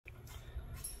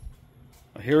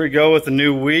Here we go with a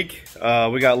new week.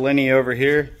 We got Lenny over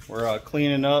here. We're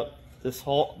cleaning up this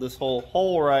whole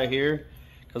hole right here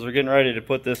because we're getting ready to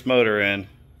put this motor in.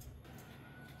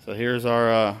 So here's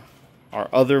our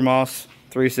other Moss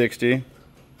 360.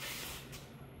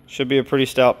 Should be a pretty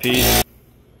stout piece.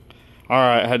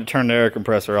 Alright, I had to turn the air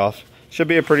compressor off. Should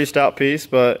be a pretty stout piece,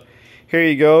 but here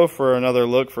you go for another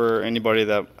look for anybody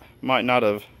that might not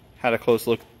have had a close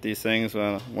look at these things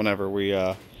whenever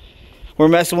we're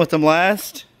messing with them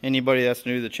last. Anybody that's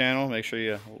new to the channel, make sure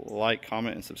you like,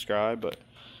 comment, and subscribe. But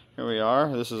here we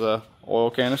are. This is a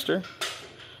oil canister,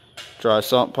 dry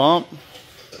sump pump,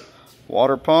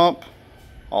 water pump,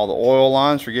 all the oil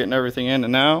lines for getting everything in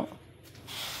and out.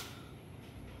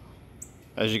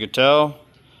 As you can tell,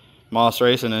 Moss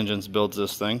Racing Engines builds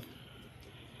this thing,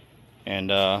 and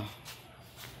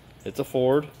it's a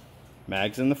Ford.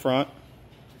 Mags in the front,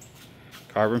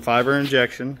 carbon fiber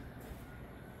injection,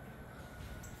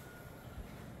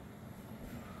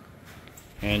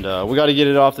 and we got to get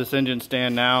it off this engine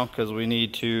stand now because we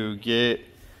need to get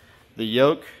the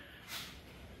yoke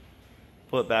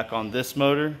put back on this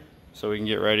motor so we can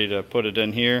get ready to put it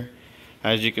in here.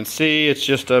 As you can see, it's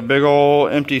just a big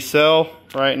old empty cell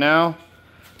right now.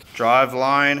 Drive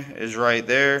line is right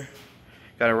there.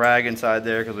 Got a rag inside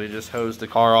there because we just hosed the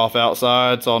car off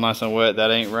outside. It's all nice and wet.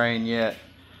 That ain't rain yet.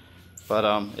 But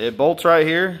it bolts right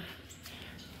here.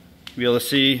 You'll be able to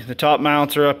see the top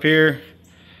mounts are up here.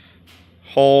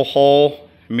 Whole hole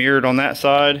mirrored on that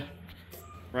side.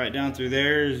 Right down through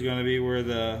there is going to be where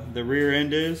the rear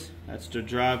end is. That's the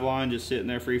drive line just sitting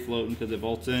there free floating because it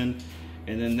bolts in.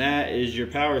 And then that is your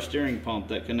power steering pump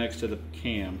that connects to the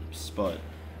cam spud.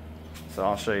 So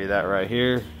I'll show you that right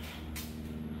here.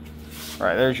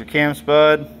 Right, there's your cam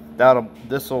spud.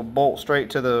 This will bolt straight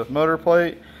to the motor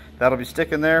plate. That'll be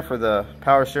sticking there for the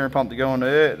power steering pump to go into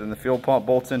it. Then the fuel pump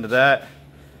bolts into that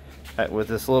with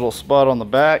this little spud on the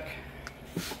back.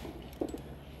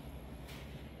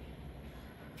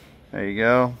 There you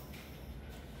go.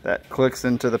 That clicks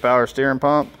into the power steering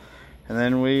pump. And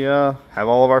then we have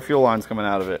all of our fuel lines coming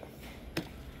out of it.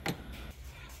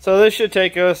 So this should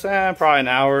take us probably an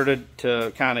hour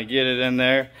to kind of get it in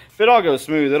there. If it all goes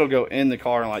smooth, it'll go in the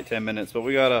car in like 10 minutes. But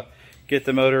we got to get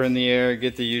the motor in the air,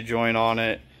 get the U-joint on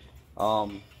it.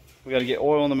 We got to get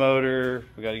oil in the motor.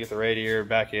 We got to get the radiator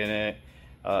back in it.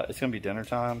 It's going to be dinner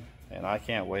time, and I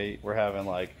can't wait. We're having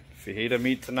like fajita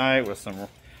meat tonight with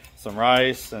some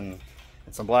rice and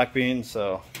some black beans.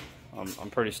 So I'm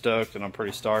pretty stoked, and I'm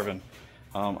pretty starving.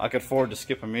 I could afford to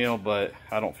skip a meal, but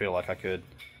I don't feel like I could.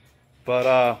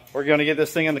 But we're going to get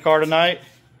this thing in the car tonight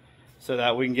so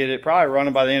that we can get it probably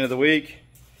running by the end of the week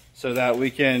so that we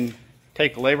can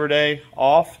take Labor Day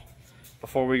off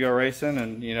before we go racing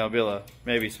and, you know, be able to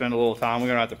maybe spend a little time. We're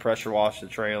going to have to pressure wash the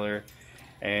trailer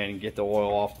and get the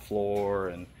oil off the floor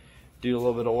and do a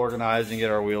little bit of organizing,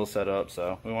 get our wheels set up.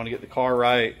 So we want to get the car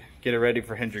right, get it ready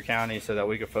for Hendrick County so that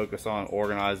we can focus on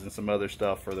organizing some other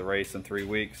stuff for the race in 3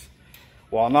 weeks,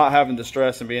 while not having the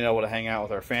stress and being able to hang out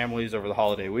with our families over the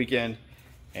holiday weekend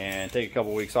and take a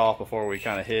couple weeks off before we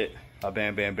kind of hit a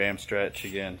bam, bam, bam stretch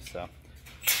again. So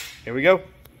here we go.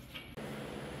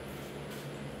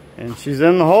 And she's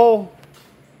in the hole.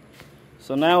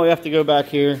 So now we have to go back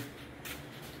here,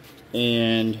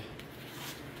 and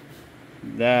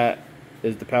that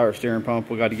is the power steering pump.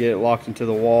 We got to get it locked into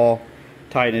the wall,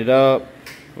 tighten it up.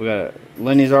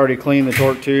 Lenny's already cleaned the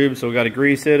torque tube, so we got to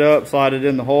grease it up, slide it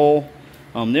in the hole.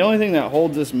 The only thing that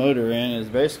holds this motor in is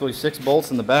basically 6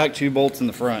 bolts in the back, 2 bolts in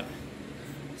the front.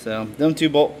 So them 2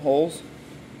 bolt holes,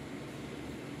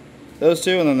 those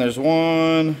 2, and then there's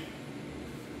 1.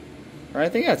 Right, I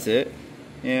think that's it.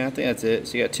 Yeah, I think that's it.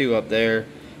 So you got 2 up there,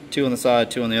 2 on the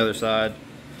side, 2 on the other side,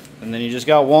 and then you just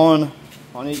got 1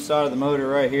 on each side of the motor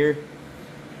right here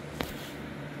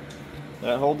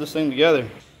that hold this thing together.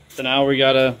 So now we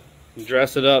gotta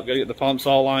dress it up, gotta get the pumps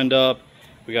all lined up.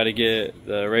 We got to get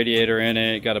the radiator in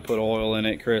it, got to put oil in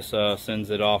it. Chris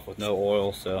sends it off with no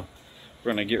oil, so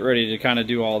we're going to get ready to kind of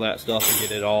do all that stuff and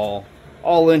get it all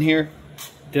in here.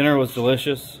 Dinner was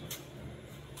delicious.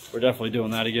 We're definitely doing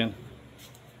that again.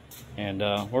 And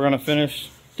we're going to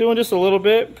finish doing just a little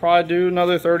bit, probably do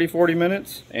another 30-40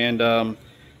 minutes, and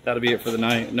that'll be it for the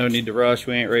night. No need to rush.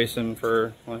 We ain't racing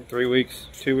for like 3 weeks,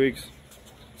 2 weeks,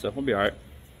 so we'll be all right.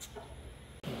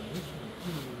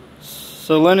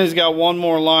 So Lenny's got one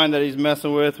more line that he's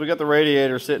messing with. We got the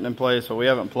radiator sitting in place, but we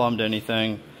haven't plumbed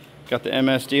anything. Got the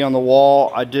MSD on the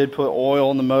wall. I did put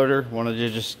oil in the motor. Wanted to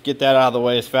just get that out of the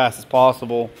way as fast as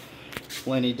possible.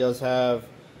 Lenny does have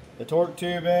the torque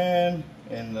tube in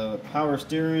and the power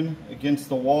steering against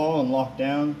the wall and locked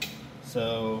down.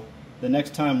 So the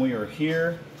next time we are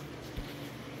here,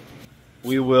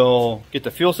 we will get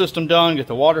the fuel system done, get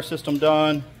the water system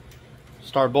done,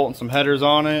 start bolting some headers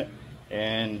on it,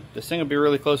 and this thing will be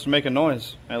really close to making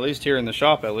noise, at least here in the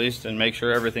shop at least, and make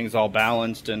sure everything's all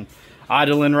balanced and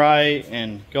idling right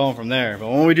and going from there. But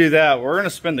when we do that, we're going to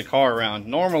spin the car around.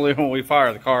 Normally when we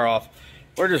fire the car off,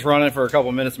 we're just running for a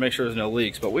couple minutes to make sure there's no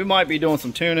leaks, but we might be doing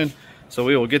some tuning, so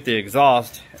we will get the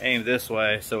exhaust aimed this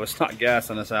way so it's not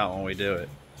gassing us out when we do it.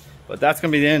 But that's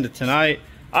going to be the end of tonight.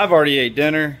 I've already ate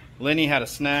dinner. Lenny had a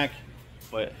snack,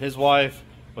 but his wife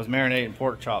was marinating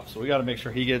pork chops, so we got to make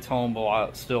sure he gets home while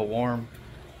it's still warm,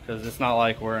 because it's not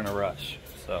like we're in a rush.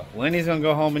 So Lenny's going to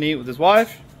go home and eat with his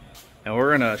wife, and we're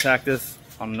going to attack this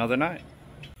on another night.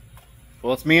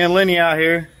 Well, it's me and Lenny out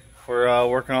here. We're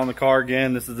working on the car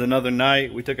again. This is another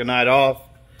night. We took a night off,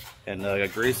 and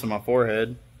got grease on my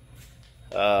forehead.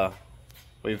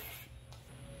 We've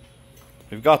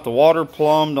got the water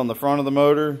plumbed on the front of the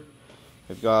motor.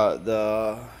 We've got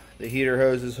the heater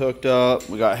hoses hooked up.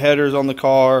 We got headers on the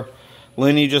car.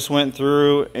 Lenny just went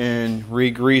through and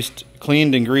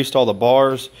cleaned and greased all the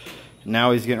bars.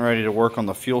 Now he's getting ready to work on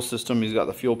the fuel system. He's got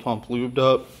the fuel pump lubed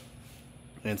up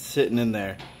and sitting in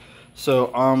there.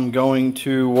 So I'm going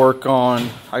to work on,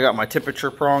 I got my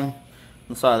temperature prong on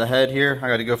the side of the head here. I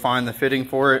got to go find the fitting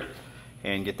for it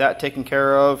and get that taken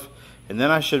care of. And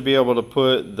then I should be able to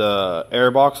put the air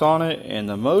box on it, and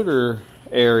the motor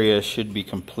area should be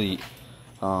complete.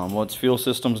 Once fuel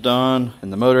system's done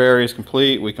and the motor area is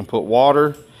complete, we can put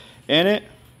water in it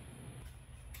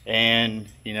and,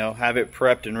 you know, have it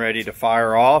prepped and ready to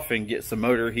fire off and get some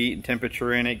motor heat and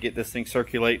temperature in it, get this thing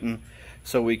circulating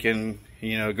so we can,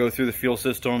 you know, go through the fuel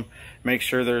system, make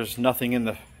sure there's nothing in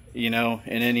the, you know,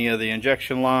 in any of the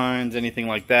injection lines, anything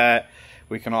like that.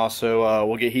 We can also,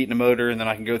 we'll get heat in the motor, and then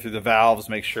I can go through the valves,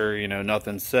 make sure, you know,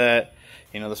 nothing's set.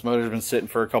 You know, this motor's been sitting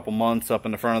for a couple months up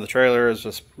in the front of the trailer. It's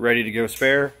just ready to go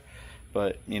spare.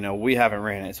 But, you know, we haven't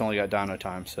ran it. It's only got dyno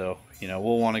time. So, you know,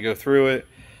 we'll want to go through it,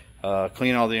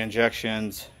 clean all the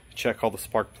injections, check all the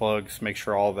spark plugs, make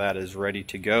sure all that is ready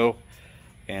to go.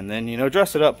 And then, you know,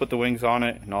 dress it up, put the wings on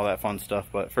it and all that fun stuff.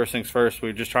 But first things first,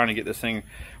 we're just trying to get this thing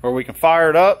where we can fire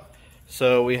it up,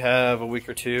 so we have a week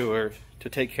or two to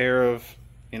take care of,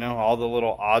 you know, all the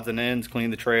little odds and ends,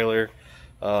 clean the trailer,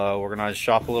 organize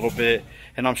shop a little bit.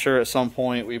 And I'm sure at some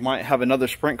point we might have another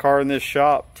sprint car in this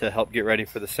shop to help get ready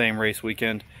for the same race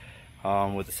weekend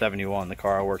with the 71, the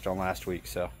car I worked on last week.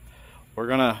 So we're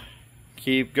gonna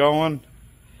keep going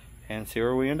and see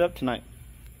where we end up tonight.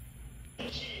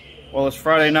 Well, it's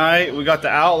Friday night. We got the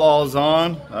Outlaws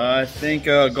on. I think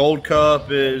Gold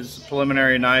Cup is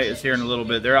preliminary night. It's here in a little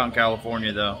bit. They're out in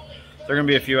California though. They're gonna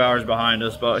be a few hours behind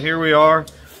us, but here we are.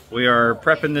 We are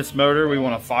prepping this motor. We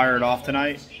want to fire it off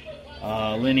tonight.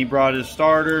 Lenny brought his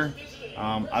starter.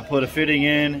 I put a fitting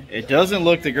in. It doesn't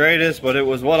look the greatest, but it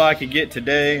was what I could get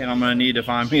today, and I'm going to need to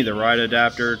find me the right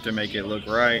adapter to make it look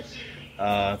right.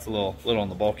 It's a little on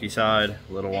the bulky side,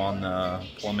 a little on the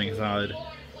plumbing side.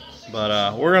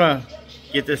 But we're going to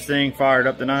get this thing fired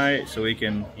up tonight so we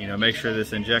can, you know, make sure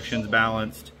this injection's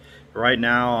balanced. Right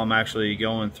now, I'm actually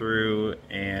going through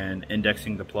and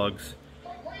indexing the plugs.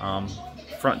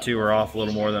 Front two are off a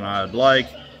little more than I'd like.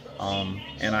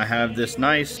 And I have this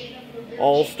nice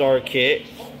all-star kit.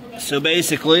 So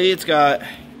basically it's got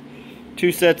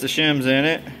 2 sets of shims in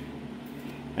it,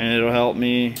 and it'll help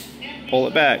me pull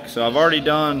it back. So I've already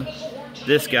done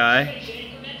this guy,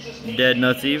 dead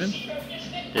nuts even.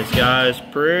 This guy is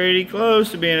pretty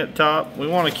close to being at the top. We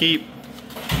want to keep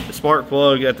the spark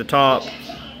plug at the top.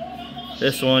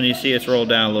 This one, you see it's rolled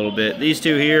down a little bit. These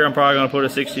two here, I'm probably going to put a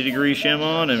 60-degree shim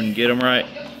on and get them right.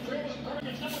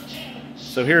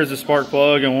 So here's the spark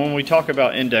plug, and when we talk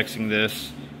about indexing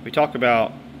this, we talk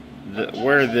about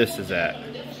where this is at.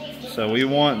 So we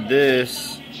want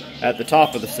this at the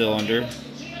top of the cylinder,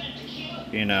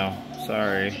 you know,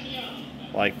 sorry,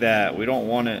 like that. We don't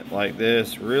want it like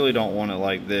this, really don't want it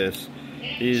like this.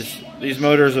 These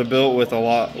motors are built with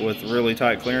really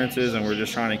tight clearances, and we're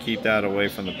just trying to keep that away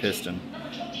from the piston.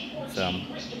 So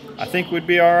I think we'd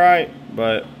be all right,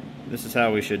 but this is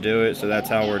how we should do it, so that's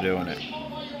how we're doing it.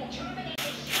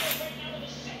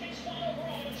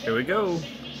 Here we go.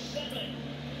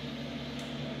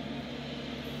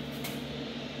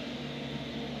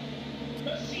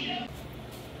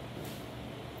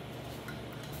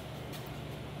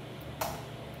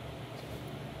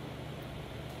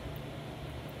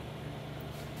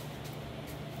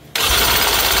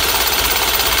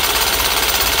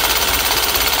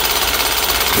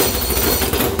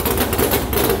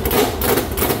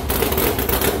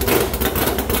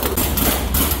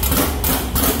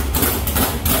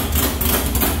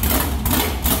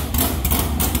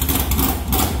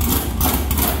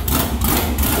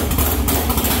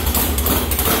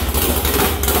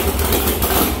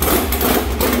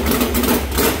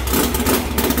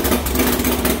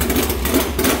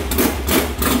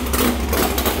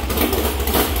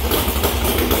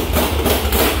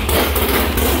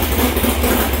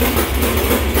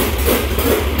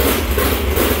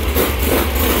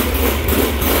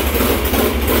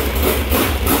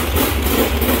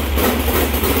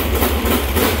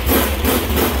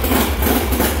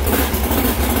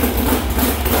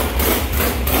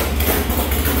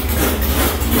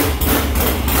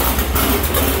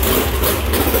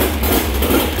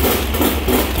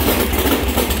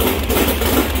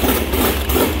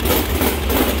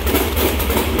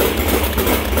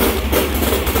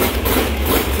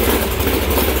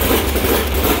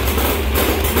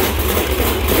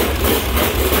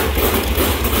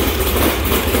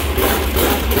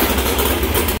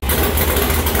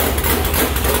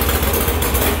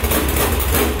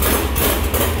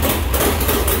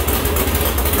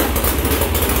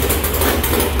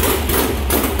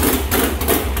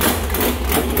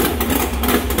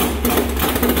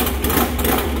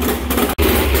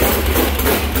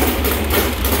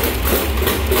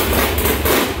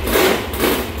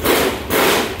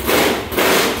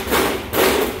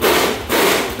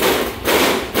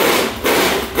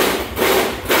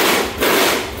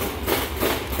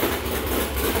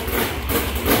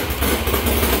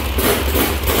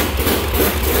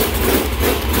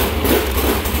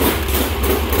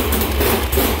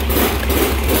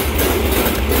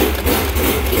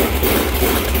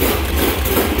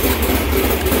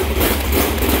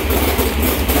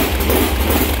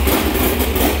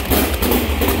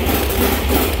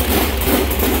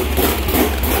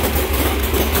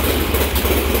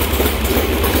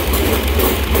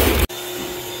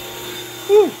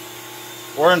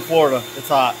 we're in Florida. It's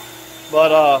hot.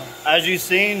 But as you've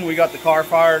seen, we got the car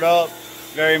fired up.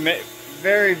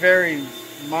 Very, very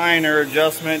minor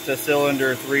adjustment to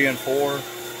cylinder 3 and 4. It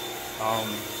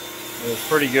was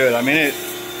pretty good. I mean,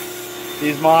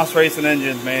 these Moss Racing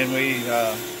engines, man,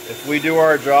 if we do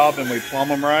our job and we plumb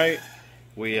them right,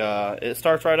 it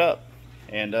starts right up.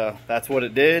 And that's what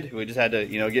it did. We just had to,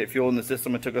 get fuel in the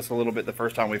system. It took us a little bit the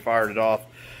first time we fired it off.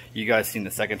 You guys seen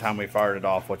the second time we fired it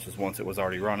off, which is once it was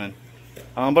already running.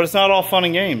 But it's not all fun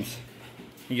and games.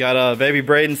 You got baby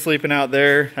Braden sleeping out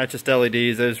there. That's just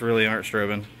LEDs. Those really aren't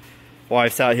strobing.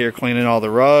 Wife's out here cleaning all the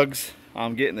rugs.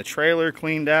 I'm getting the trailer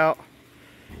cleaned out.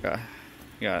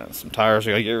 Got some tires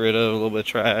we gotta get rid of, a little bit of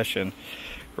trash, and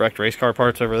wrecked race car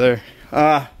parts over there.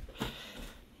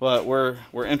 But we're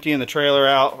emptying the trailer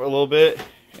out a little bit,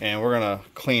 and we're gonna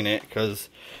clean it because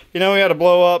we had to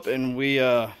blow up, and we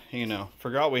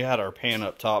forgot we had our pan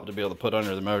up top to be able to put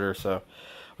under the motor. So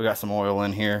we got some oil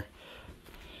in here.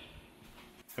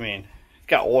 I mean, it's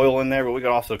got oil in there, but we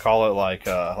could also call it like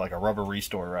a rubber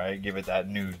restore, right? Give it that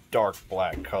new dark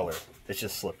black color. It's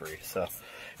just slippery. So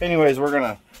anyways, we're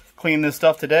gonna clean this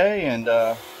stuff today, and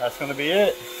that's gonna be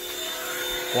it.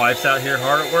 Wife's out here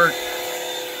hard at work.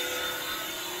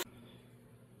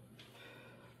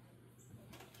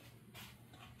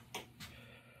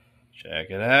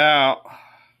 Check it out.